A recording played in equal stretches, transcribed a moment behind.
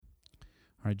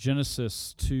All right,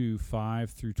 Genesis 2,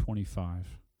 5 through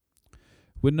 25.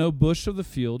 When no bush of the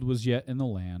field was yet in the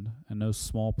land, and no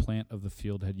small plant of the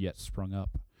field had yet sprung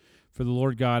up, for the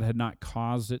Lord God had not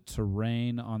caused it to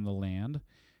rain on the land,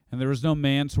 and there was no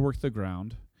man to work the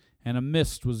ground, and a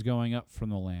mist was going up from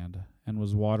the land, and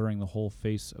was watering the whole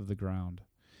face of the ground.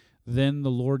 Then the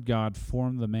Lord God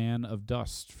formed the man of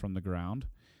dust from the ground,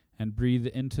 and breathed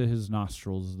into his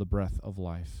nostrils the breath of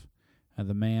life, and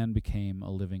the man became a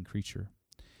living creature.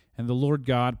 And the Lord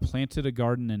God planted a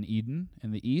garden in Eden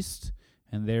in the east,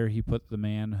 and there he put the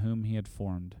man whom he had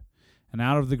formed. And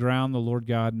out of the ground the Lord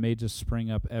God made to spring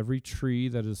up every tree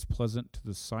that is pleasant to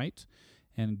the sight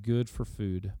and good for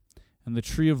food. And the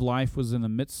tree of life was in the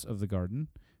midst of the garden,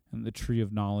 and the tree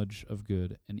of knowledge of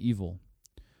good and evil.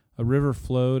 A river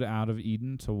flowed out of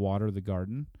Eden to water the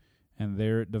garden, and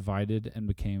there it divided and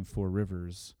became 4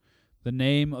 rivers. The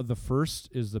name of the first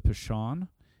is the Pishon.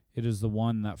 It is the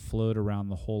one that flowed around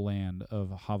the whole land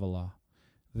of Havilah,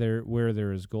 where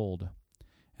there is gold.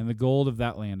 And the gold of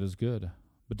that land is good.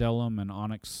 Bdellium and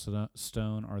onyx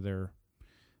stone are there.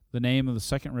 The name of the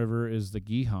second river is the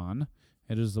Gihon.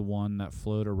 It is the one that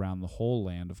flowed around the whole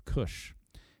land of Cush.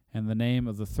 And the name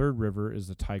of the third river is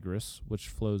the Tigris, which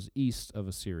flows east of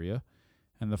Assyria.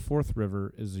 And the fourth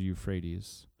river is the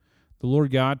Euphrates. The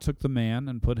Lord God took the man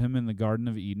and put him in the Garden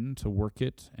of Eden to work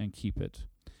it and keep it.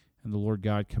 And the Lord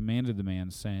God commanded the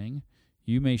man, saying,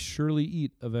 You may surely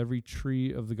eat of every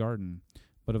tree of the garden,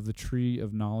 but of the tree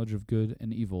of knowledge of good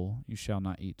and evil you shall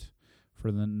not eat.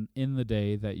 For then in the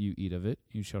day that you eat of it,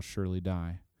 you shall surely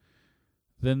die.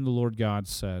 Then the Lord God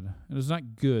said, It is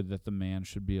not good that the man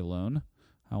should be alone.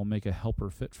 I will make a helper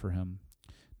fit for him.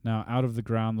 Now out of the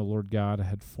ground the Lord God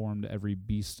had formed every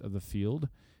beast of the field,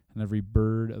 and every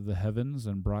bird of the heavens,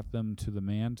 and brought them to the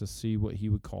man to see what he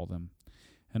would call them.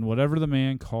 And whatever the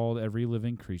man called every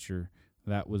living creature,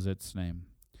 that was its name.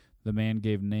 The man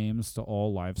gave names to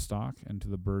all livestock, and to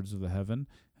the birds of the heaven,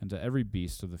 and to every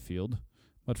beast of the field.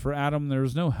 But for Adam there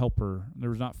was not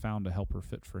found a helper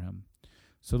fit for him.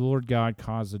 So the Lord God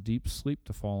caused a deep sleep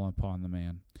to fall upon the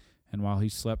man. And while he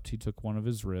slept, he took one of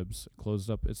his ribs, and closed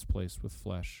up its place with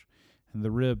flesh. And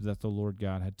the rib that the Lord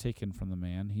God had taken from the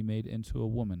man he made into a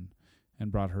woman, and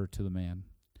brought her to the man.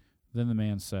 Then the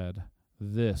man said,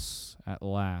 This, at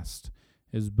last,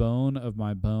 is bone of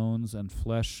my bones and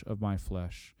flesh of my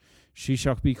flesh. She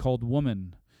shall be called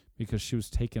woman, because she was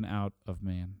taken out of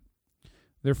man.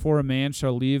 Therefore a man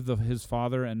shall leave his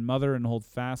father and mother, and hold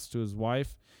fast to his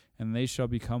wife, and they shall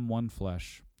become one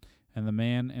flesh. And the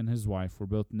man and his wife were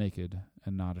both naked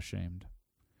and not ashamed.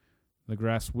 The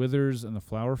grass withers and the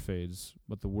flower fades,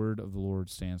 but the word of the Lord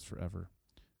stands forever.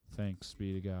 Thanks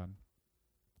be to God.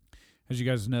 As you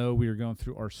guys know, we are going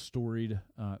through our Storied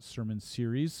sermon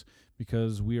series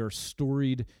because we are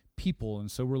storied people. And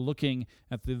so we're looking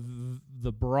at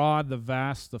the broad, the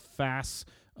vast, the fast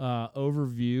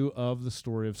overview of the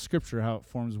story of Scripture, how it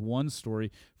forms one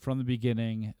story from the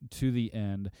beginning to the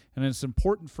end. And it's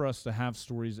important for us to have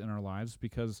stories in our lives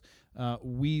because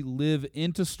we live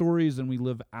into stories and we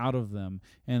live out of them.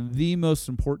 And the most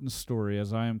important story,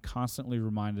 as I am constantly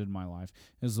reminded in my life,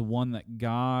 is the one that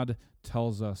God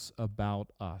tells us about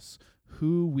us,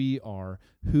 who we are,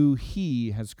 who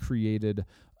He has created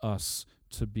us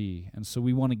to be. And so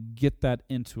we want to get that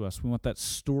into us. We want that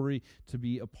story to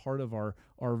be a part of our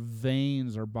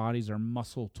veins, our bodies, our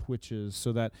muscle twitches,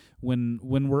 so that when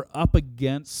we're up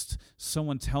against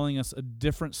someone telling us a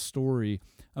different story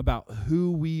about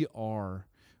who we are,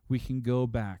 we can go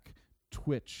back,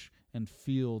 twitch, and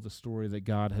feel the story that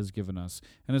God has given us.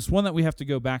 And it's one that we have to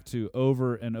go back to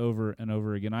over and over and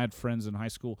over again. I had friends in high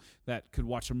school that could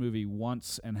watch a movie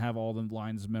once and have all the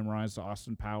lines memorized,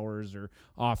 Austin Powers or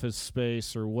Office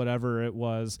Space or whatever it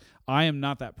was. I am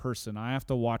not that person. I have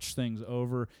to watch things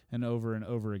over and over and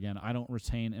over again. I don't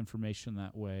retain information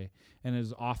that way. And it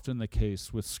is often the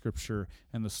case with Scripture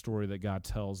and the story that God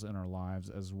tells in our lives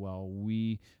as well.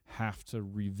 We have to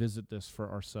revisit this for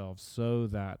ourselves so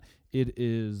that it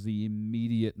is the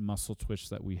immediate muscle twitch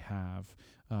that we have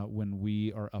when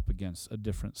we are up against a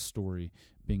different story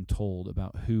being told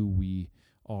about who we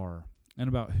are and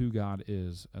about who God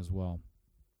is as well.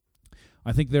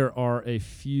 I think there are a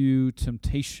few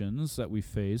temptations that we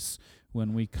face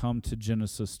when we come to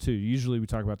Genesis 2. Usually we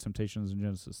talk about temptations in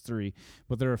Genesis 3,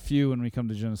 but there are a few when we come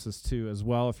to Genesis 2 as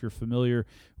well. If you're familiar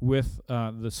with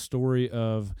the story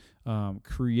of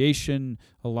creation,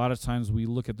 a lot of times we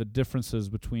look at the differences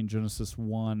between Genesis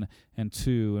 1 and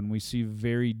 2, and we see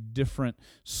very different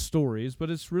stories, but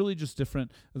it's really just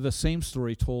different, the same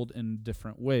story told in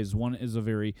different ways. One is a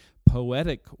very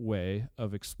poetic way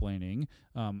of explaining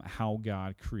how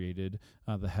God created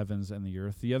the heavens and the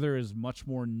earth. The other is much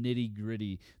more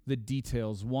nitty-gritty, the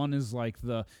details. One is like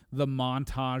the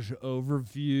montage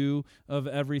overview of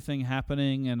everything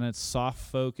happening, and it's soft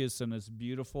focus, and it's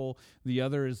beautiful. The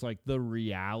other is like the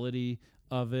reality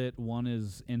of it. One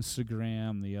is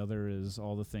Instagram. The other is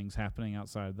all the things happening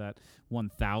outside that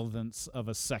 1,000th of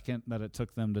a second that it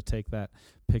took them to take that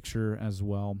picture as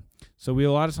well. So we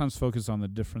a lot of times focus on the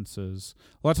differences.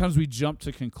 A lot of times we jump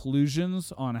to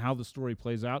conclusions on how the story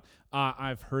plays out.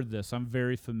 I've heard this. I'm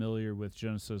very familiar with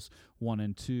Genesis 1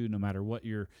 and 2, no matter what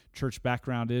your church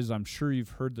background is. I'm sure you've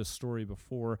heard this story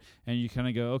before, and you kind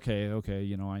of go, okay,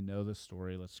 I know this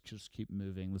story. Let's just keep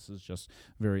moving. This is just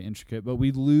very intricate. But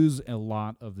we lose a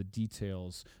lot of the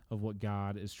details of what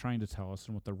God is trying to tell us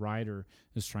and what the writer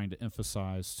is trying to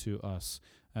emphasize to us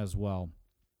as well.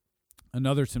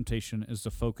 Another temptation is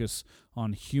to focus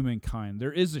on humankind.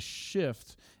 There is a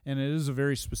shift, and it is a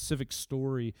very specific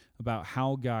story about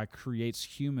how God creates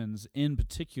humans in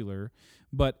particular,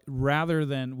 but rather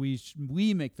than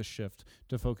we make the shift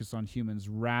to focus on humans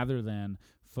rather than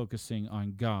focusing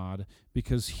on God,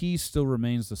 because he still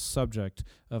remains the subject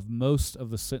of most of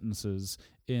the sentences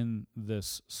in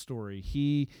this story.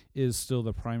 He is still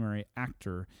the primary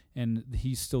actor, and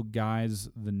he still guides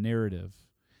the narrative.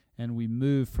 And we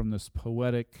move from this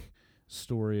poetic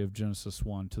story of Genesis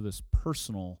 1 to this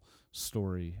personal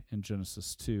story in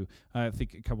Genesis 2. I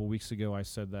think a couple weeks ago I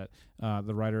said that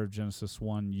the writer of Genesis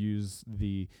 1 used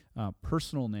the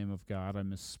personal name of God. I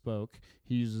misspoke.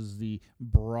 He uses the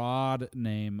broad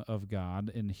name of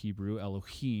God in Hebrew,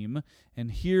 Elohim.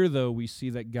 And here, though, we see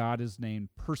that God is named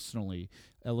personally.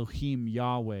 Elohim,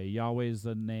 Yahweh. Yahweh is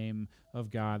the name of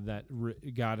God that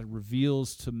God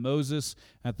reveals to Moses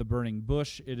at the burning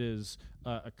bush. It is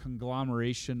a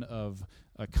conglomeration of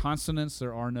consonants.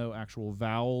 There are no actual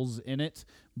vowels in it,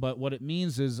 but what it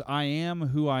means is I am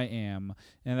who I am,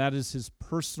 and that is his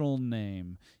personal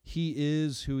name. He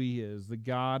is who he is, the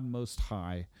God Most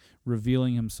High,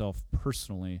 revealing himself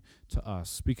personally to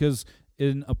us. Because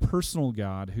in a personal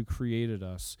God who created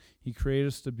us, he created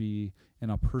us to be in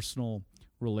a personal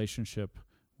relationship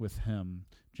with him.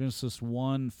 Genesis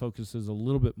 1 focuses a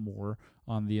little bit more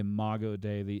on the Imago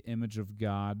Dei, the image of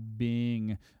God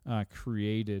being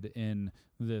created in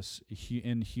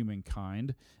in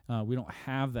humankind. We don't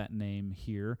have that name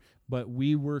here, but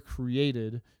we were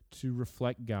created to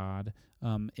reflect God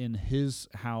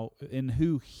in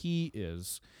who he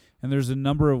is. And there's a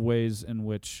number of ways in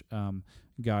which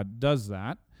God does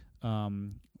that.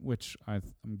 Which I'm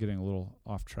getting a little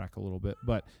off track a little bit,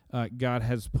 but God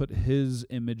has put his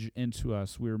image into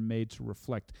us. We are made to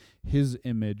reflect his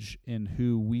image in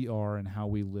who we are and how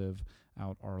we live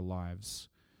out our lives.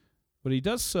 But he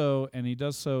does so, and he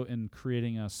does so in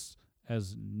creating us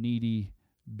as needy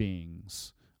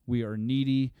beings. We are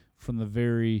needy from the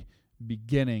very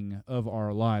beginning of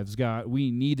our lives.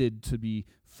 We needed to be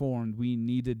formed. We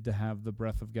needed to have the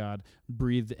breath of God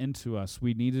breathed into us.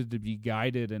 We needed to be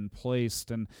guided and placed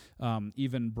and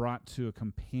even brought to a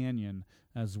companion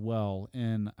as well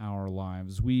in our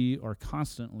lives. We are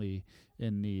constantly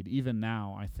in need. Even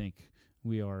now, I think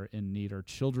we are in need. Our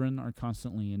children are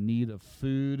constantly in need of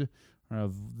food,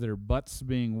 of their butts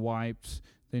being wiped.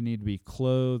 They need to be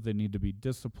clothed. They need to be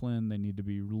disciplined. They need to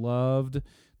be loved.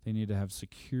 They need to have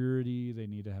security. They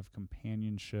need to have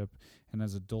companionship. And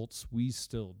as adults, we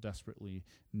still desperately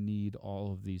need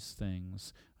all of these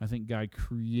things. I think God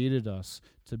created us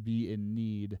to be in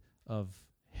need of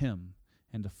him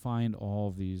and to find all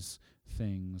of these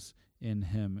things in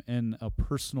him. In a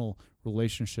personal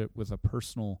relationship with a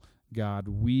personal God,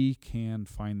 we can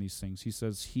find these things. He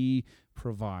says he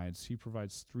provides. He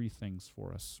provides three things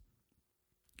for us.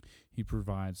 He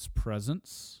provides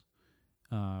presence,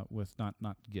 with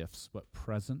not gifts, but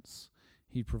presence.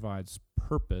 He provides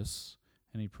purpose,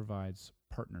 and he provides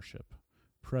partnership.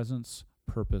 Presence,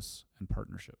 purpose, and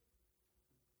partnership.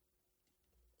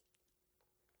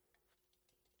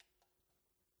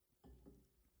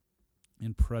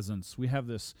 In presence, we have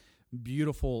this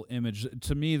beautiful image.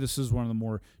 To me, this is one of the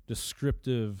more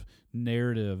descriptive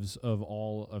narratives of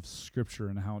all of Scripture,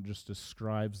 and how it just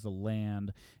describes the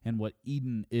land and what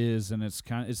Eden is. And it's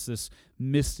this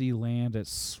misty land.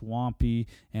 It's swampy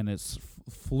and it's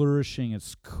flourishing.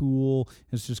 It's cool.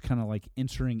 It's just kind of like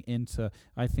entering into,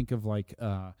 I think of like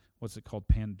what's it called,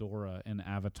 Pandora in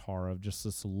Avatar, of just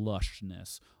this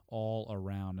lushness all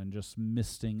around and just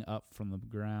misting up from the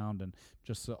ground, and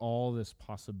just all this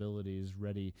possibilities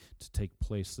ready to take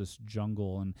place, this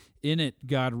jungle. And in it,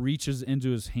 God reaches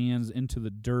into his hands, into the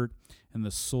dirt and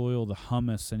the soil, the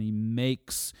humus, and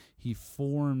he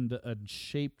formed and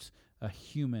shaped a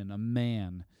human, a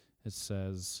man, it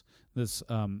says.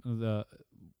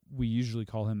 We usually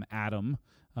call him Adam,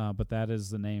 but that is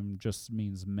the name, just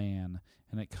means man,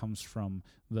 and it comes from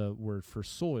the word for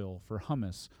soil, for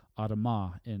humus,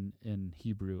 Adamah in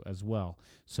Hebrew as well.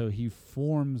 So he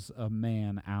forms a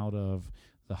man out of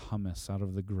the humus, out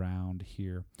of the ground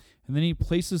here. And then he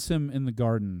places him in the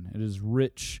garden. It is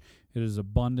rich. It is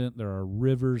abundant. There are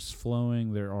rivers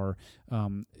flowing.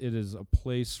 It is a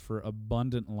place for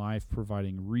abundant life,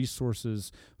 providing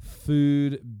resources,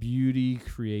 food, beauty,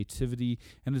 creativity,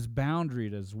 and it's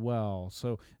boundaried as well.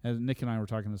 So as Nick and I were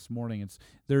talking this morning,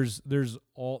 there's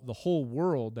all the whole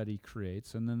world that he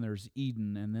creates, and then there's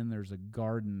Eden, and then there's a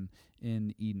garden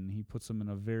in Eden. He puts them in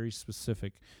a very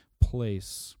specific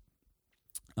place.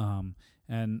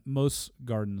 And most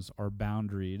gardens are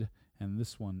boundaried, and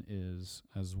this one is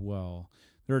as well.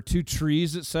 There are two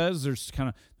trees, it says. There's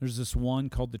this one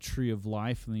called the tree of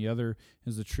life, and the other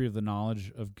is the tree of the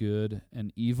knowledge of good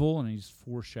and evil, and he's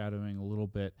foreshadowing a little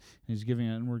bit. And he's giving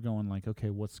it, and we're going like, okay,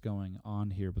 what's going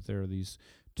on here? But there are these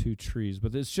two trees.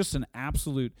 But it's just an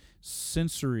absolute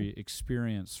sensory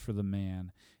experience for the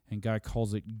man, and God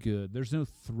calls it good. There's no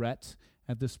threat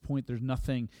at this point. There's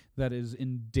nothing that is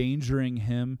endangering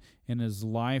him in his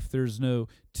life. There's no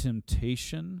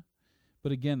temptation.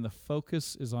 But again, the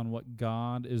focus is on what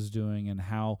God is doing and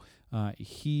how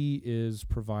he is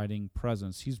providing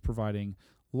presence. He's providing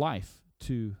life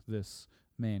to this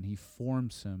man. He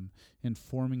forms him. In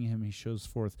forming him, he shows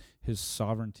forth his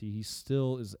sovereignty. He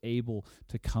still is able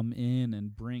to come in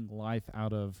and bring life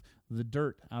out of the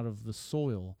dirt, out of the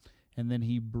soil. And then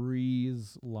he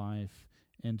breathes life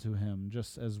into him.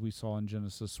 Just as we saw in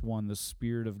Genesis 1, the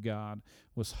Spirit of God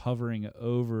was hovering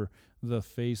over the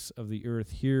face of the earth.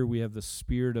 Here we have the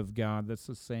Spirit of God. That's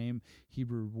the same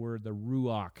Hebrew word, the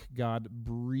Ruach, God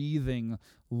breathing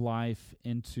life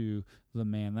into the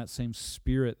man. That same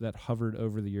Spirit that hovered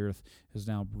over the earth is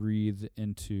now breathed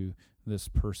into this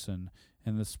person.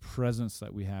 And this presence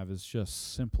that we have is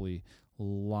just simply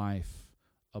life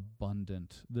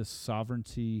abundant. This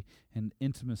sovereignty and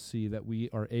intimacy that we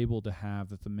are able to have,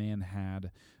 that the man had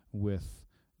with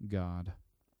God.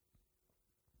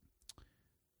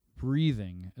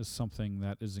 Breathing is something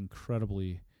that is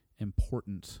incredibly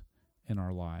important in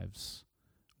our lives.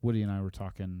 Woody and I were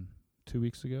talking 2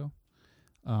 weeks ago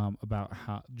about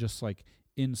how, just like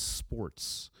in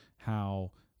sports,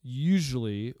 how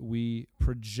usually we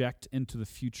project into the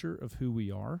future of who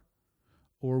we are,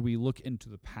 or we look into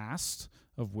the past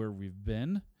of where we've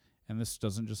been, and this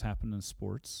doesn't just happen in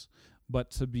sports,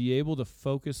 but to be able to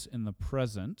focus in the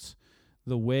present,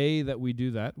 the way that we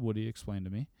do that, Woody explained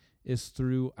to me, is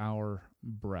through our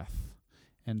breath.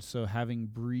 And so having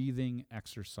breathing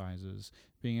exercises,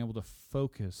 being able to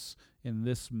focus in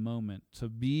this moment, to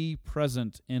be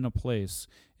present in a place,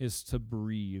 is to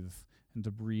breathe, and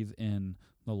to breathe in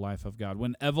the life of God.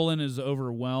 When Evelyn is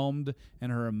overwhelmed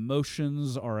and her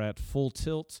emotions are at full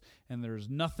tilt and there's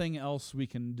nothing else we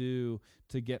can do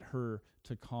to get her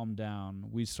to calm down,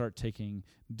 we start taking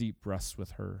deep breaths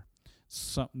with her.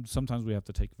 Sometimes we have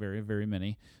to take very, very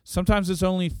many. Sometimes it's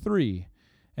only 3.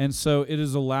 And so it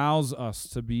allows us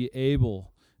to be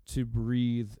able to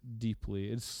breathe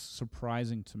deeply. It's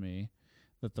surprising to me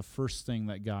that the first thing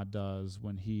that God does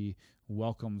when he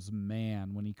welcomes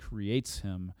man, when he creates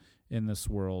him in this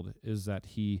world, is that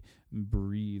he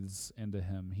breathes into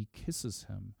him. He kisses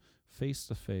him face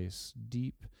to face,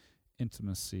 deep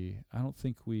intimacy. I don't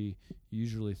think we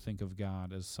usually think of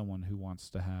God as someone who wants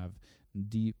to have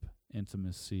deep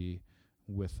intimacy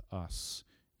with us.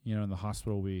 You know, in the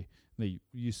hospital, they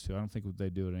used to, I don't think they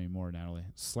do it anymore, Natalie,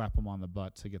 slap them on the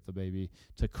butt to get the baby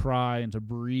to cry and to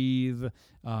breathe,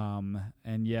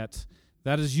 and yet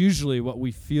that is usually what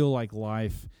we feel like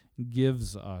life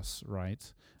gives us,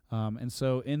 right? And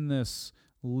so in this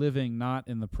living not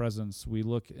in the presence, we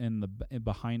look in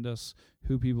behind us,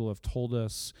 who people have told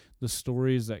us, the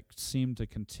stories that seem to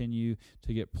continue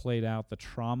to get played out, the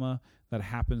trauma that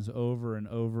happens over and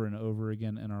over and over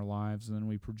again in our lives, and then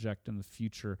we project in the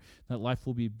future that life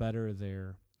will be better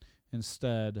there.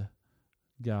 Instead,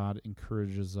 God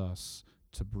encourages us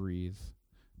to breathe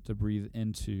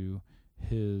in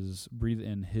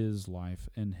his life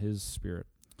and his Spirit.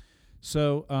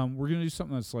 So we're going to do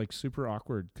something that's like super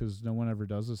awkward because no one ever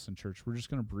does this in church. We're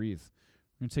just going to breathe.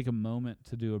 We're going to take a moment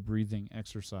to do a breathing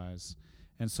exercise.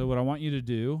 And so what I want you to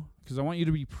do, because I want you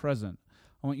to be present,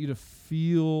 I want you to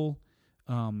feel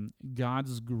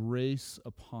God's grace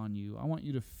upon you. I want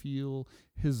you to feel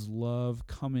his love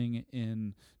coming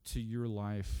in to your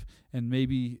life. And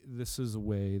maybe this is a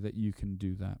way that you can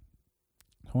do that.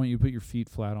 I want you to put your feet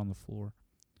flat on the floor.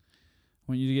 I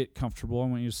want you to get comfortable. I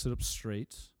want you to sit up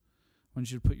straight. I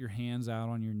want you to put your hands out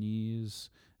on your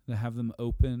knees, to have them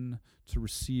open to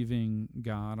receiving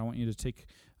God. I want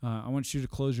you to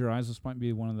close your eyes. This might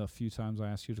be one of the few times I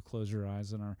ask you to close your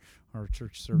eyes in our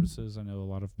church services. I know a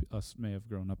lot of us may have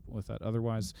grown up with that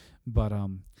otherwise. But I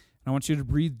want you to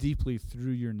breathe deeply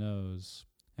through your nose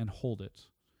and hold it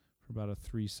for about a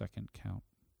 3-second count.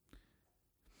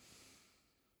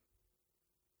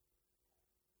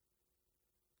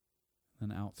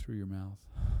 And out through your mouth.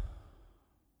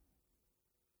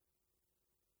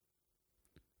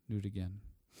 Do it again.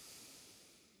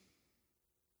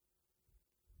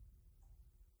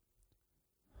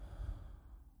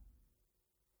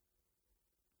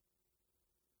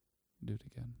 Do it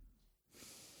again.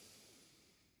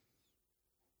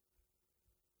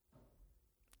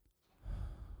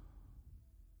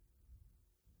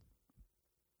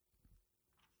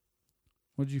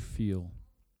 What did you feel?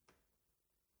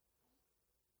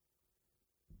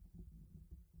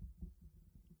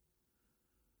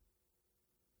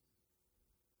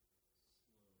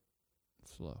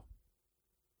 Slow.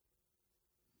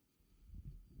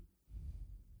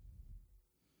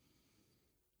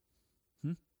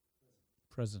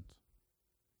 Present.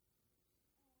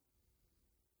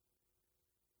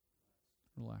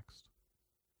 Relaxed.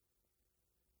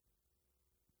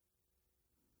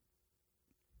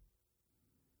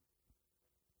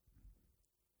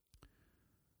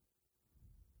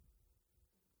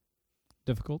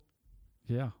 Difficult?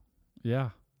 Yeah.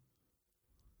 Yeah.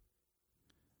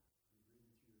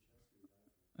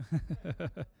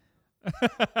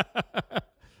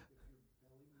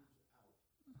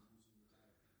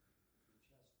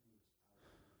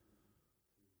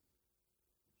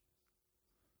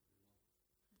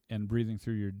 And breathing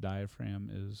through your diaphragm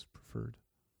is preferred.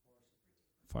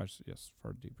 Far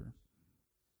deeper.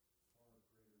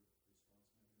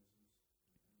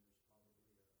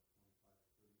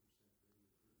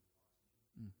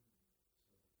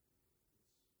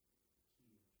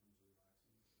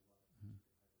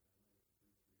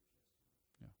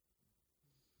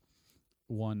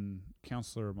 One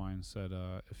counselor of mine said,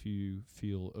 if you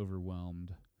feel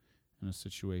overwhelmed in a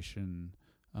situation,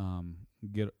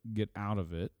 get out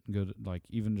of it. Go to,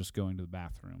 even just going to the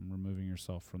bathroom, removing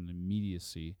yourself from the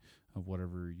immediacy of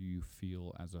whatever you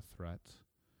feel as a threat,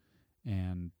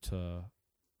 and to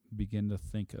begin to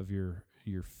think of your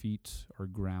feet are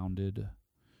grounded.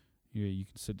 You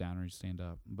can sit down or you stand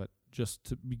up, but just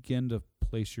to begin to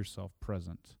place yourself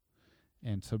present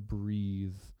and to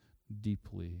breathe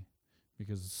deeply.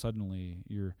 Because suddenly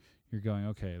you're going,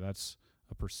 okay, that's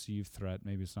a perceived threat.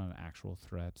 Maybe it's not an actual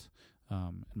threat.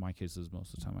 In my cases,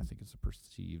 most of the time, I think it's a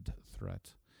perceived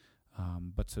threat.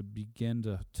 But to begin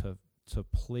to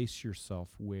place yourself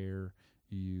where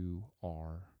you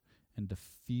are and to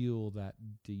feel that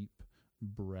deep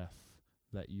breath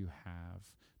that you have,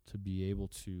 to be able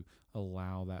to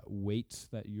allow that weight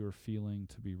that you're feeling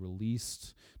to be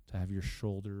released, to have your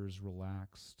shoulders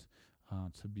relaxed,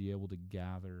 to be able to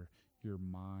gather your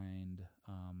mind,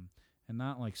 and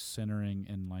not like centering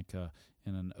in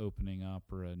in an opening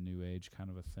up or a new age kind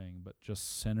of a thing, but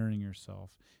just centering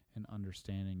yourself and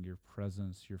understanding your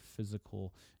presence, your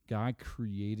physical. God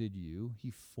created you. He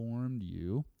formed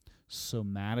you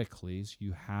somatically. So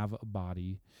you have a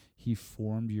body. He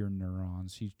formed your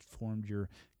neurons. He formed your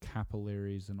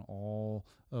capillaries and all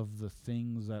of the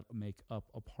things that make up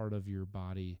a part of your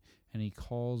body, and he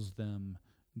calls them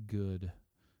good,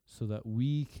 so that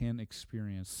we can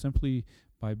experience, simply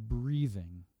by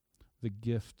breathing, the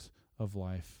gift of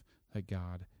life that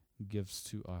God gives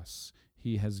to us.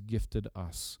 He has gifted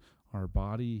us our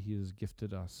body. He has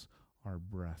gifted us our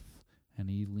breath. And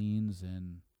he leans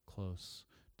in close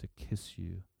to kiss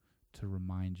you, to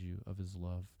remind you of his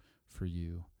love for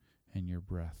you and your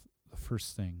breath. The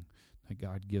first thing that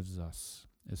God gives us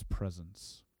is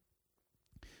presence.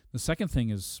 The second thing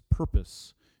is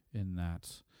purpose in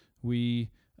that.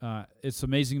 It's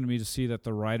amazing to me to see that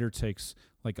the writer takes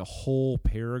like a whole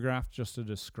paragraph just to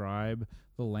describe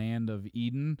the land of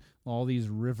Eden, all these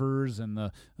rivers and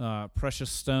the precious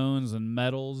stones and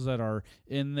metals that are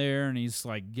in there, and he's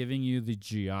like giving you the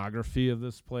geography of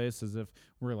this place as if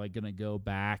we're like going to go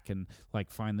back and like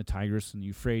find the Tigris and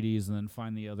Euphrates and then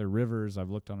find the other rivers.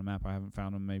 I've looked on a map, I haven't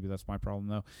found them. Maybe that's my problem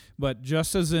though. But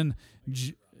just as in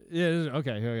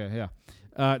Okay,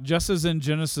 yeah. Just as in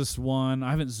Genesis 1,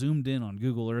 I haven't zoomed in on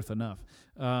Google Earth enough.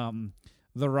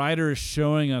 The writer is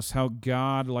showing us how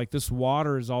God, like this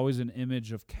water is always an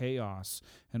image of chaos.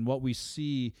 And what we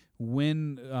see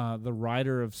when the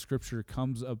writer of Scripture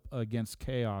comes up against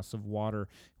chaos of water,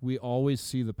 we always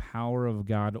see the power of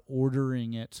God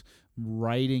ordering it,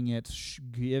 writing it,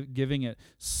 giving it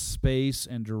space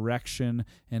and direction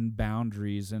and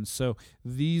boundaries. And so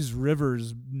these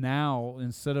rivers now,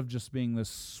 instead of just being this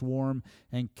swarm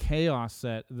and chaos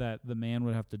that the man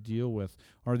would have to deal with,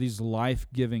 are these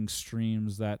life-giving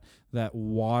streams that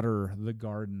water the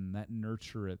garden, that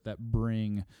nurture it, that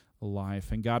bring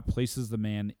life. And God places the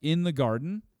man in the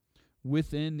garden,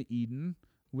 within Eden,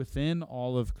 within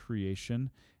all of creation,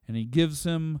 and he gives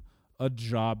him a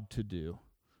job to do.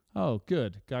 Oh,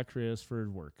 good. God created us for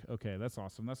work. Okay, that's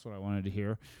awesome. That's what I wanted to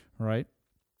hear, right?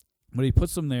 But he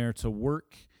puts them there to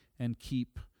work and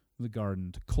keep the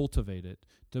garden, to cultivate it,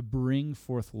 to bring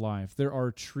forth life. There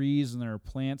are trees and there are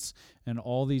plants and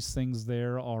all these things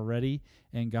there already,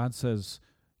 and God says,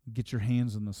 get your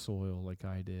hands in the soil like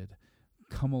I did.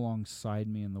 Come alongside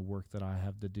me in the work that I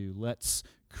have to do. Let's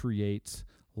create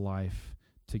life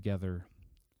together.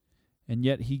 And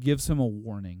yet he gives him a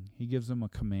warning. He gives him a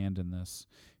command in this.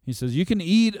 He says, you can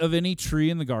eat of any tree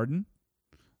in the garden,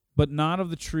 but not of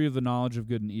the tree of the knowledge of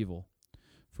good and evil.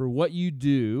 For what you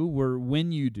do, or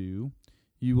when you do,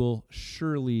 you will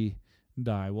surely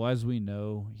die. Well, as we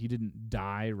know, he didn't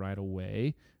die right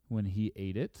away when he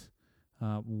ate it.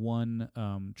 One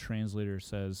translator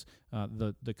says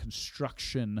the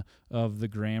construction of the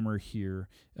grammar here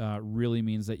really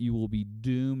means that you will be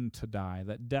doomed to die,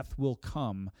 that death will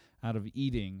come out of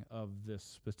eating of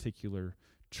this particular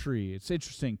tree. It's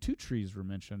interesting, 2 trees were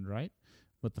mentioned, right?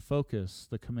 But the focus,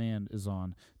 the command is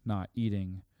on not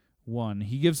eating one.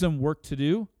 He gives them work to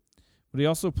do, but he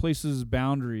also places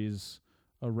boundaries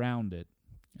around it.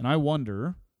 And I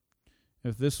wonder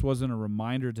if this wasn't a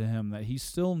reminder to him that he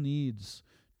still needs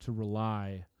to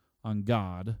rely on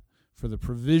God for the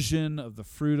provision of the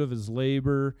fruit of his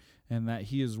labor, and that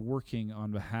he is working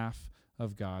on behalf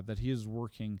of God, that he is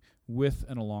working with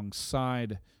and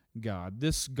alongside God.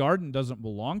 This garden doesn't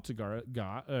belong to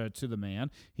God, to the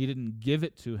man. He didn't give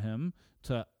it to him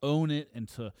to own it and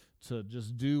to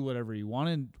just do whatever he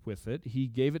wanted with it. He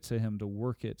gave it to him to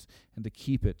work it and to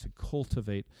keep it, to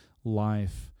cultivate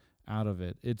life out of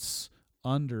it. It's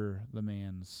under the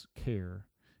man's care,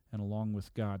 and along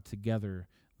with God, together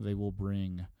they will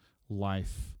bring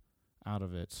life out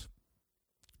of it.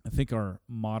 I think our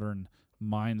modern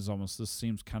minds almost, this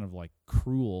seems kind of like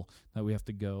cruel that we have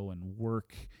to go and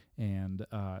work and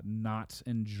not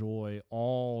enjoy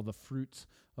all the fruits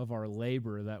of our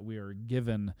labor that we are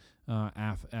given,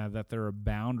 that there are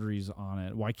boundaries on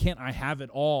it. Why can't I have it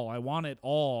all? I want it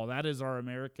all. That is our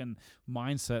American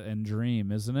mindset and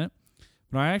dream, isn't it?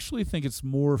 But I actually think it's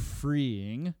more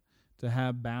freeing to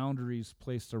have boundaries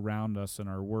placed around us in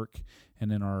our work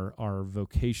and in our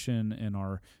vocation and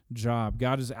our job.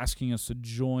 God is asking us to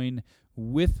join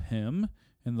with him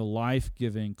in the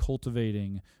life-giving,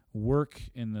 cultivating work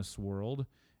in this world.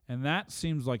 And that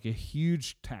seems like a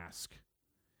huge task.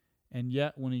 And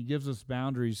yet, when he gives us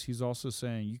boundaries, he's also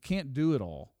saying, you can't do it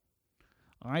all.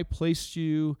 I placed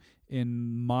you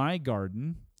in my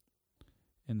garden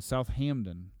in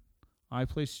Southampton. I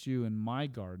placed you in my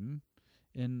garden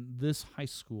in this high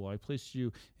school. I placed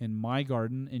you in my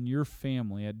garden, in your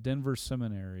family, at Denver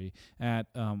Seminary, at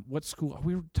what school?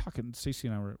 We were talking, Stacey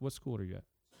and I were, what school are you at?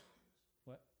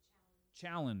 What?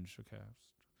 Challenge. Okay.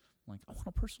 I'm like, I want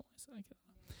to personalize that.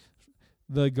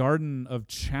 The Garden of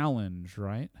Challenge,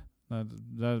 right?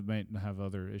 That might have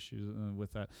other issues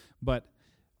with that. But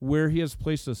where he has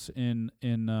placed us in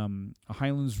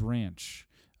Highlands Ranch,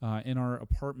 in our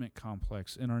apartment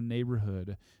complex, in our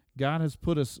neighborhood, God has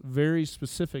put us very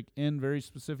specific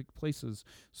places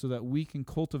so that we can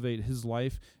cultivate his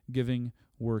life-giving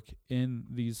work in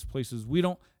these places. We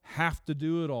don't have to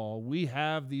do it all. We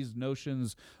have these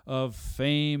notions of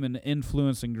fame and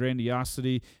influence and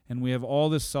grandiosity, and we have all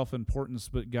this self-importance,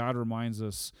 but God reminds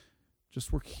us,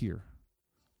 just work here.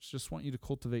 Just want you to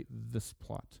cultivate this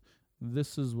plot.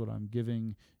 This is what I'm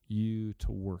giving you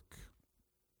to work.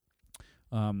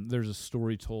 There's a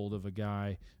story told of a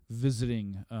guy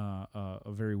visiting a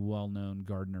very well-known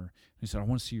gardener. He said, I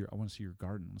want to see your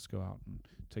garden. Let's go out and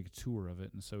take a tour of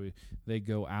it. And so they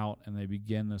go out and they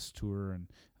begin this tour, and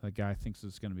the guy thinks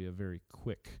it's going to be a very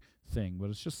quick thing, but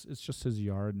it's just his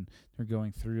yard, and they're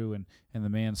going through, and the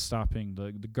man's stopping,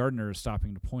 the gardener is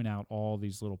stopping to point out all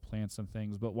these little plants and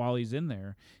things. But while he's in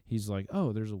there, he's like,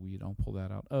 oh, there's a weed, I'll pull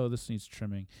that out. Oh, this needs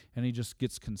trimming. And he just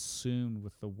gets consumed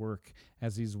with the work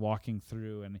as he's walking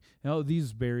through, and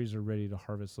these berries are ready to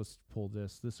harvest, let's pull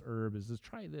this herb is this,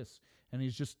 try this. And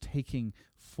he's just taking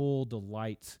full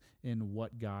delight in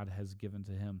what God has given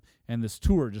to him. And this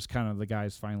tour, just kind of, the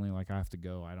guy's finally like, I have to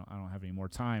go. I don't have any more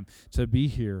time to be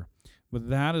here. But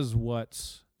that is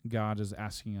what God is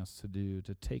asking us to do,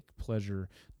 to take pleasure,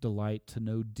 delight, to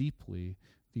know deeply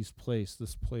this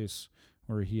place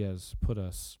where he has put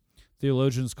us.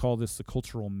 Theologians call this the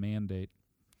cultural mandate,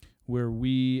 where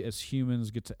we as humans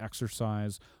get to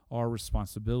exercise our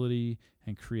responsibility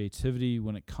and creativity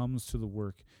when it comes to the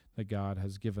work that God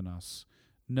has given us,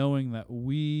 knowing that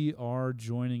we are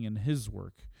joining in his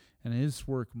work, and his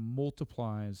work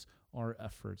multiplies our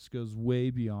efforts, goes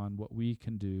way beyond what we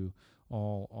can do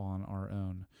all on our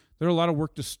own. There are a lot of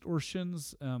work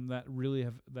distortions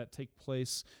that take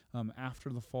place after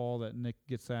the fall that Nick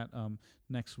gets at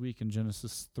next week in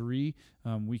Genesis 3.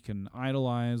 We can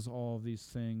idolize all of these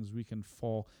things. We can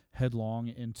fall headlong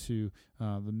into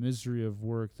the misery of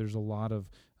work. There's a lot of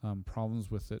problems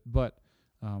with it, but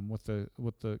what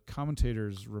the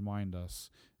commentators remind us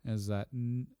is that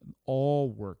all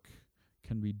work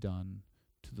can be done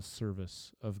to the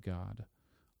service of God.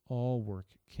 All work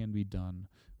can be done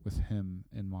with him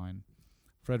in mind.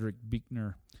 Frederick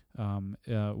Buechner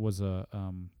was a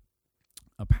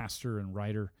pastor and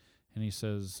writer, and he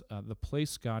says, the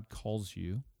place God calls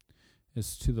you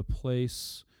is to the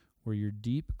place where your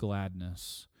deep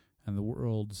gladness and the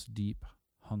world's deep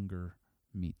hunger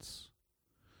meets.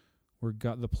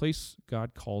 The place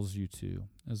God calls you to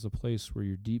is the place where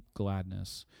your deep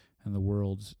gladness and the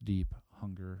world's deep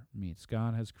hunger meets.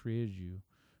 God has created you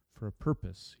for a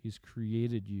purpose. He's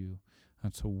created you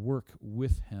to work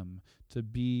with him, to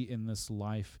be in this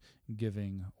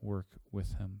life-giving work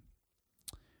with him.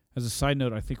 As a side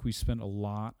note, I think we spend a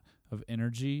lot of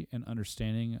energy and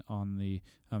understanding on the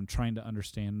trying to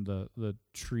understand the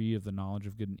tree of the knowledge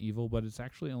of good and evil, but it's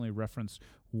actually only referenced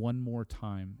one more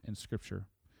time in Scripture,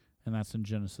 and that's in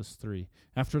Genesis 3.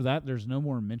 After that, there's no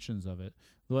more mentions of it.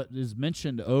 What is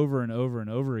mentioned over and over and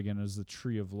over again is the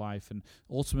tree of life, and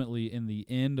ultimately in the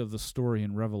end of the story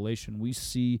in Revelation, we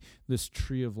see this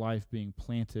tree of life being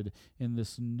planted in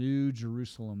this new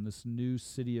Jerusalem, this new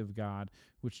city of God,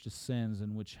 which descends,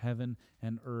 in which heaven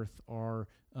and earth are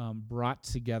brought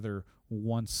together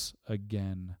once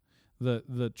again.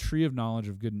 The tree of knowledge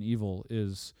of good and evil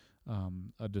is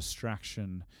a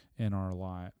distraction in our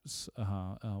lives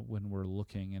when we're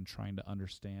looking and trying to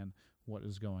understand what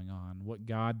is going on. What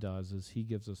God does is he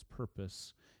gives us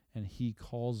purpose, and he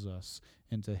calls us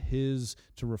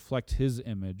to reflect his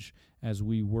image as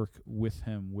we work with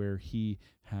him where he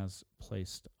has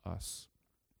placed us.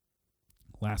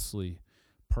 Lastly,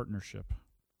 partnership.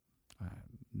 I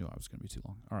knew I was going to be too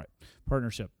long. All right,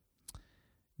 partnership.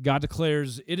 God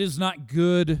declares, "It is not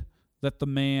good that the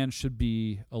man should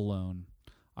be alone.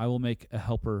 I will make a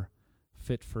helper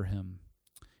fit for him.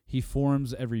 He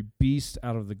forms every beast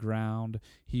out of the ground.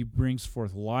 He brings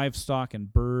forth livestock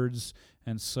and birds,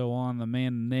 and so on. The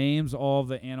man names all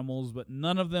the animals, but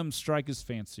none of them strike his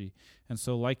fancy. And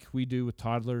so like we do with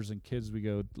toddlers and kids, we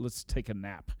go, let's take a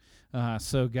nap.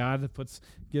 So God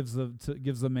gives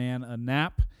the man a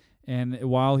nap, and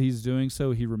while he's doing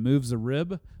so, he removes a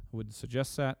rib. I would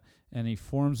suggest that. And he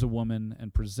forms a woman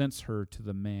and presents her to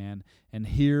the man. And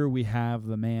here we have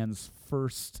the man's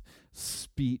first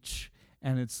speech.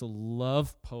 And it's a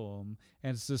love poem.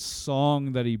 And it's this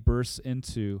song that he bursts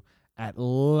into. At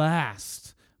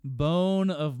last, bone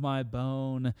of my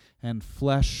bone and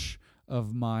flesh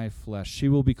of my flesh. She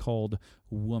will be called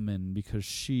woman because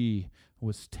she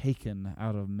was taken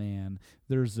out of man.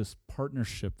 There's this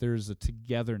partnership. There's a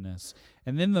togetherness.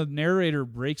 And then the narrator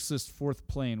breaks this fourth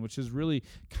plane, which is really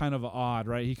kind of odd,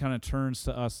 right? He kind of turns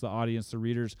to us, the audience, the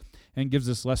readers, and gives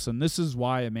this lesson. This is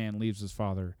why a man leaves his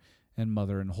father and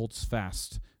mother and holds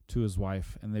fast to his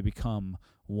wife, and they become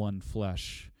one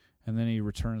flesh. And then he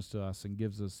returns to us and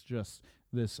gives us just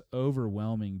this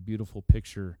overwhelming, beautiful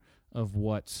picture of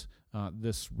what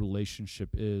this relationship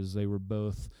is. They were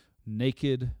both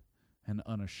naked and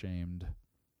unashamed.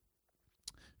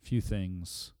 Few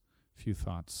things, few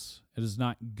thoughts. It is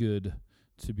not good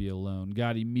to be alone.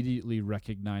 God immediately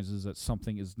recognizes that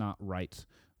something is not right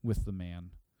with the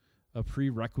man. A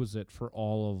prerequisite for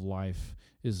all of life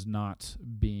is not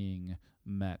being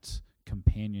met.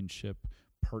 Companionship,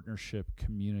 partnership,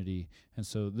 community. And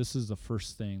so this is the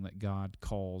first thing that God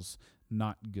calls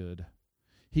not good.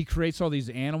 he creates all these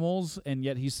animals, and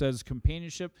yet he says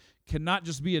companionship cannot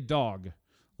just be a dog.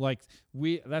 Like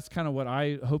that's kind of what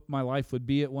I hope my life would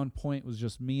be at one point, was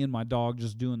just me and my dog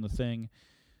just doing the thing.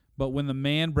 But when the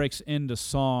man breaks into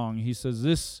song, he says,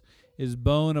 this is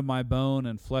bone of my bone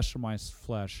and flesh of my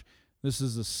flesh. This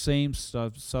is the same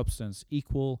substance,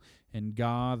 equal in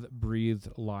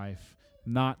God-breathed life,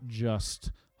 not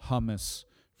just hummus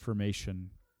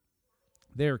formation.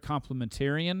 They are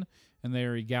complementarian and they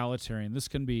are egalitarian. This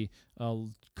can be a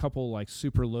couple like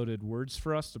super loaded words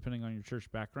for us, depending on your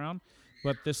church background.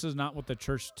 But this is not what the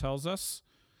church tells us.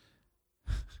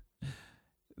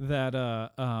 That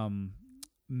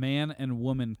man and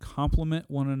woman complement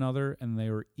one another and they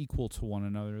are equal to one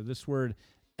another. This word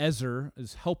ezer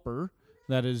is helper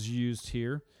that is used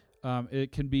here.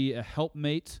 It can be a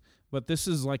helpmate, but this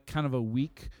is like kind of a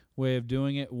weak way of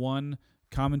doing it. One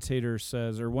commentator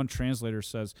says, or one translator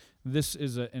says, this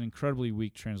is an incredibly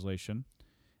weak translation.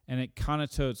 And it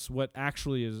connotates what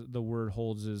actually is the word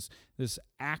holds is this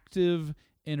active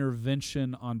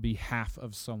intervention on behalf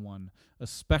of someone,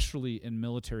 especially in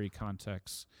military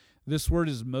contexts. This word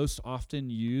is most often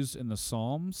used in the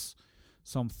Psalms.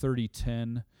 Psalm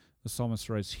 30:10, the psalmist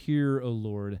writes, "Hear, O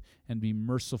Lord, and be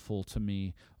merciful to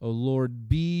me. O Lord,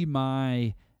 be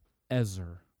my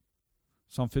ezer."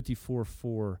 Psalm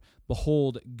 54:4,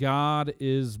 "Behold, God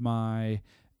is my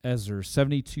ezer."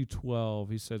 72:12,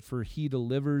 he said, "For he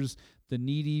delivers the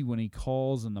needy when he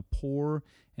calls, and the poor,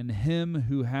 and him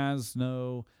who has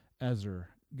no ezer,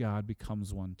 God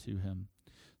becomes one to him."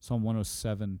 Psalm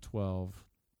 107:12.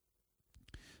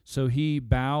 "So he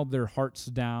bowed their hearts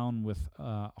down with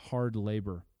hard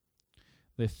labor.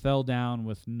 They fell down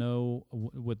with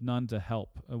none to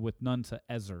help, with none to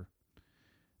ezer.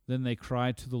 Then they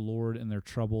cried to the Lord in their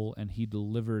trouble, and he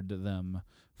delivered them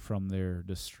from their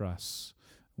distress."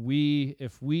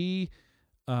 If we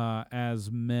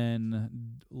as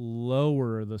men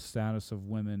lower the status of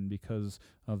women because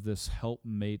of this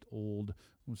helpmate old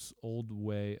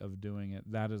way of doing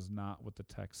it, that is not what the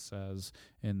text says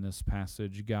in this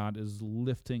passage. God is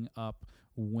lifting up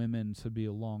women to be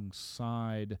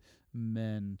alongside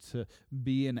men, to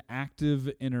be an active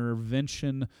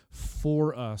intervention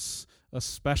for us,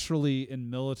 especially in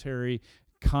military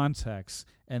contexts.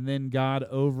 And then God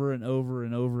over and over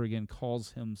and over again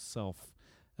calls himself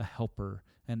a helper,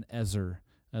 an ezer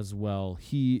as well.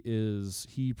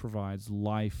 He provides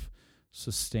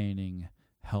life-sustaining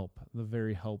help, the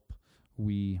very help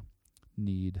we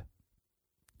need.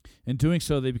 In doing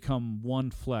so, they become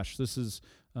one flesh. This is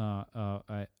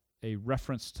a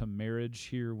reference to marriage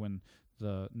here when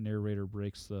the narrator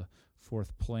breaks the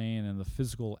fourth plane and the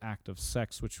physical act of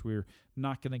sex, which we're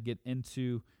not going to get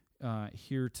into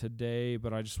here today,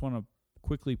 but I just want to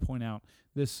quickly point out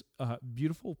this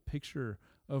beautiful picture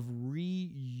of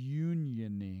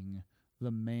reunioning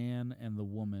the man and the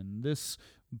woman. This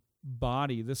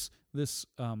body, this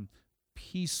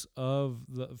piece of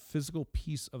the physical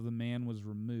piece of the man was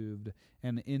removed,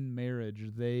 and in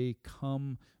marriage they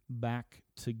come back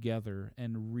together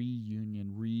and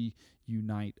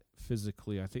reunite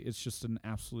physically. I think it's just an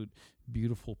absolute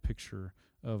beautiful picture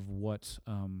of what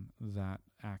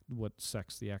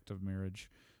sex, the act of marriage,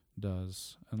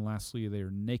 does. And lastly, they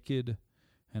are naked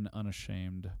and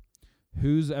unashamed.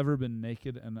 Who's ever been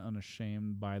naked and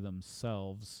unashamed by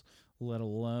themselves, let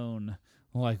alone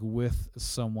like with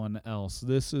someone else?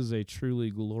 This is a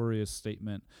truly glorious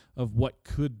statement of what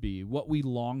could be, what we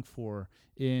long for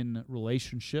in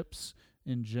relationships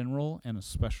in general, and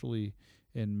especially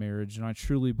in marriage. And I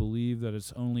truly believe that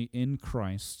it's only in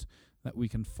Christ that we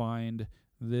can find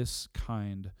this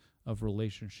kind of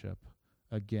relationship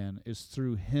again, is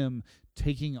through him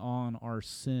taking on our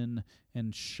sin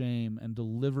and shame and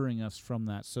delivering us from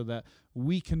that so that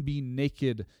we can be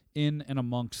naked in and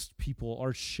amongst people.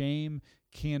 Our shame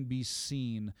can be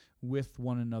seen with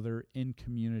one another in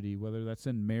community, whether that's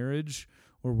in marriage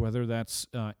or whether that's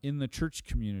in the church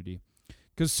community.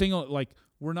 Because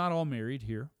we're not all married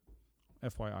here,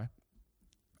 FYI.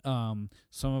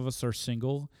 Some of us are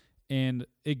single. And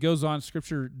it goes on,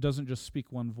 Scripture doesn't just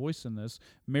speak one voice in this.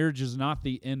 Marriage is not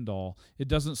the end all. It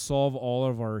doesn't solve all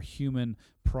of our human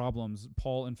problems.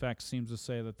 Paul, in fact, seems to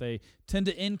say that they tend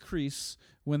to increase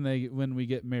when we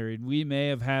get married. We may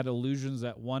have had illusions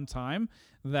at one time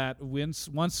that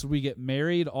once we get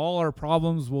married, all our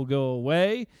problems will go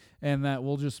away and that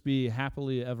we'll just be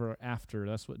happily ever after.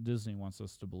 That's what Disney wants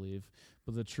us to believe.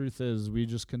 But the truth is, we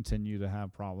just continue to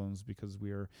have problems because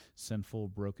we are sinful,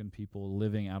 broken people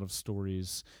living out of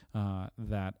stories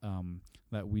that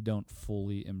we don't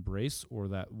fully embrace, or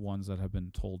that ones that have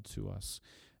been told to us.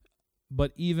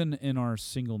 But even in our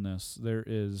singleness, there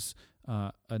is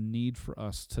a need for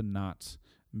us to not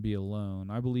be alone.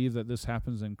 I believe that this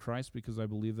happens in Christ because I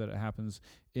believe that it happens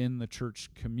in the church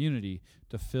community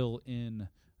to fill in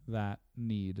that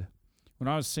need. When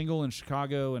I was single in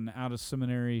Chicago and out of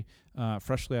seminary,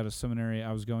 freshly out of seminary,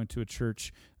 I was going to a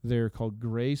church there called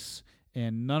Grace,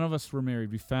 and none of us were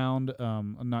married. We found,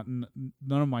 none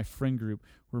of my friend group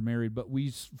were married, but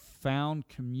we found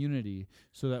community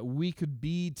so that we could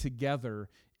be together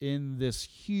in this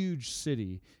huge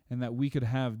city and that we could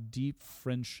have deep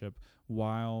friendship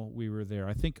while we were there.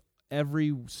 I think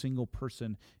every single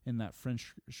person in that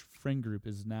friend group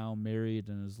is now married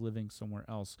and is living somewhere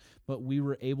else. But we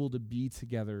were able to be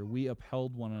together. We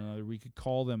upheld one another. We could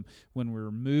call them when we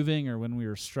were moving or when we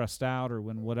were stressed out or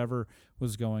when whatever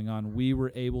was going on. We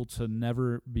were able to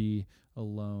never be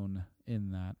alone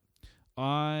in that.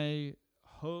 I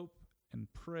hope and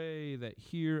pray that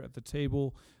here at the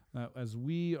table, as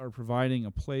we are providing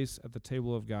a place at the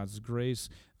table of God's grace,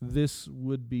 this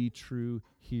would be true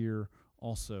here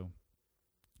also.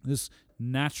 This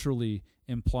naturally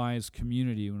implies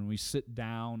community when we sit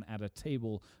down at a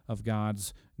table of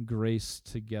God's grace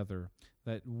together,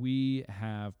 that we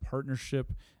have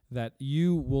partnership, that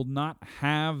you will not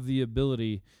have the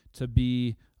ability to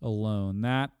be alone.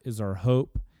 That is our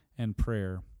hope and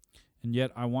prayer. And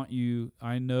yet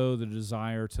I know the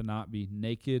desire to not be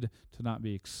naked, to not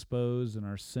be exposed in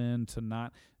our sin, to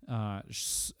not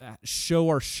show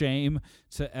our shame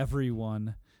to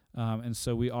everyone. And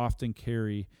so we often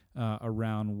carry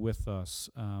around with us,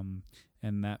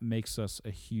 and that makes us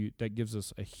that gives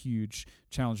us a huge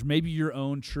challenge. Maybe your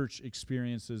own church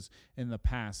experiences in the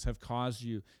past have caused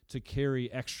you to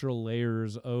carry extra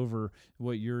layers over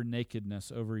your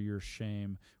nakedness, over your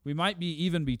shame. We might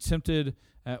even be tempted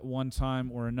at one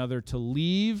time or another to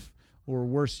leave, or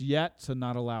worse yet, to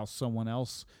not allow someone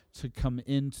else to come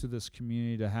into this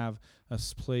community to have a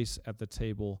place at the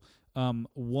table.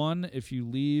 One, if you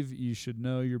leave, you should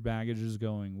know your baggage is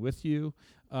going with you,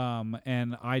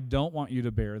 and I don't want you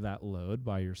to bear that load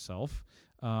by yourself.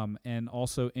 And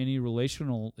also, any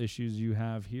relational issues you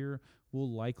have here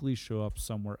will likely show up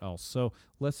somewhere else. So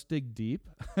let's dig deep,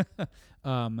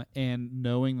 and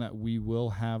knowing that we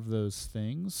will have those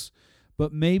things.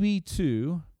 But maybe,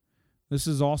 too, this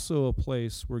is also a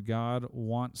place where God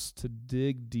wants to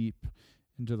dig deep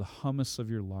into the hummus of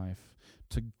your life,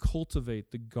 to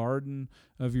cultivate the garden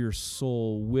of your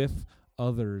soul with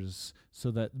others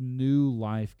so that new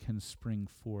life can spring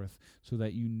forth, so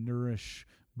that you nourish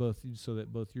so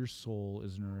that both your soul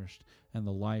is nourished and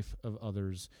the life of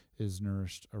others is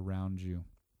nourished around you.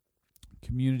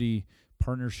 Community,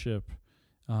 partnership,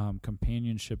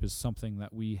 companionship is something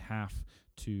that we have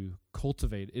to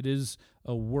cultivate. It is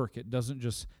a work. It doesn't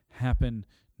just happen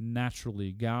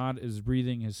naturally. God is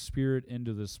breathing His Spirit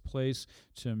into this place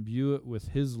to imbue it with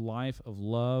His life of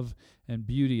love and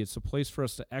beauty. It's a place for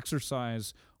us to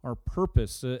exercise our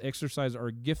purpose, to exercise our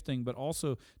gifting, but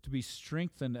also to be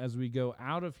strengthened as we go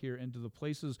out of here into the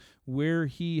places where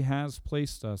He has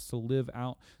placed us, to live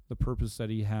out the purpose that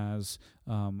He has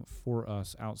for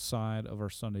us outside of our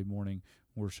Sunday morning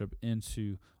worship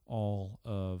into all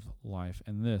of life.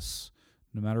 And this,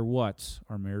 no matter what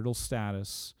our marital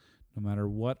status, no matter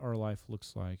what our life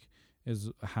looks like, is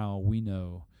how we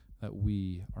know that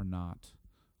we are not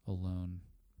alone.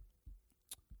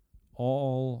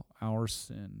 All our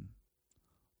sin,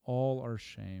 all our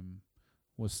shame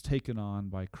was taken on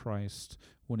by Christ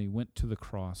when He went to the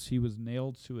cross. He was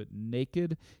nailed to it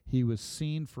naked. He was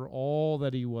seen for all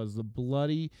that He was, the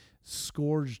bloody,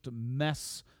 scourged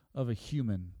mess of a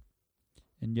human.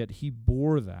 And yet He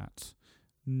bore that,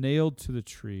 nailed to the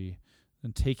tree,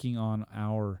 and taking on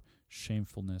our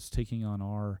shamefulness, taking on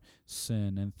our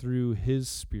sin. And through His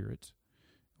Spirit,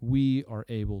 we are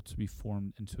able to be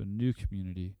formed into a new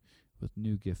community with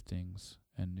new giftings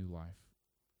and new life.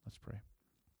 Let's pray.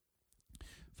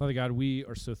 Father God, we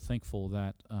are so thankful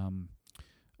that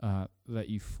that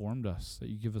You formed us, that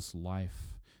You give us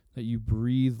life, that You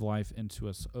breathe life into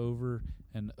us over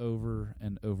and over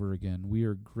and over again. We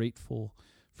are grateful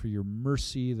for Your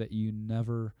mercy, that You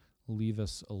never leave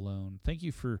us alone. Thank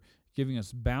You for giving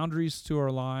us boundaries to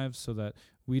our lives so that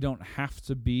we don't have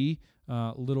to be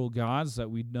little gods,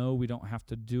 that we know we don't have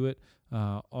to do it.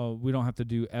 We don't have to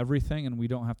do everything, and we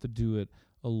don't have to do it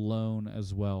alone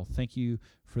as well. Thank You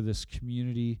for this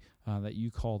community that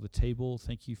You call the table.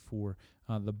 Thank You for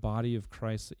the body of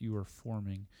Christ that You are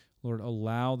forming. Lord,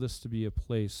 allow this to be a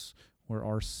place where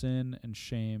our sin and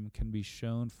shame can be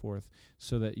shown forth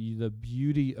so that the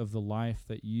beauty of the life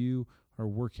that You are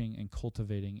working and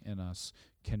cultivating in us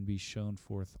can be shown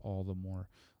forth all the more.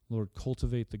 Lord,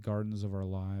 cultivate the gardens of our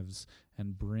lives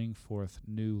and bring forth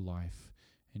new life.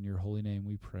 In your holy name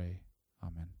we pray.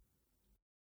 Amen.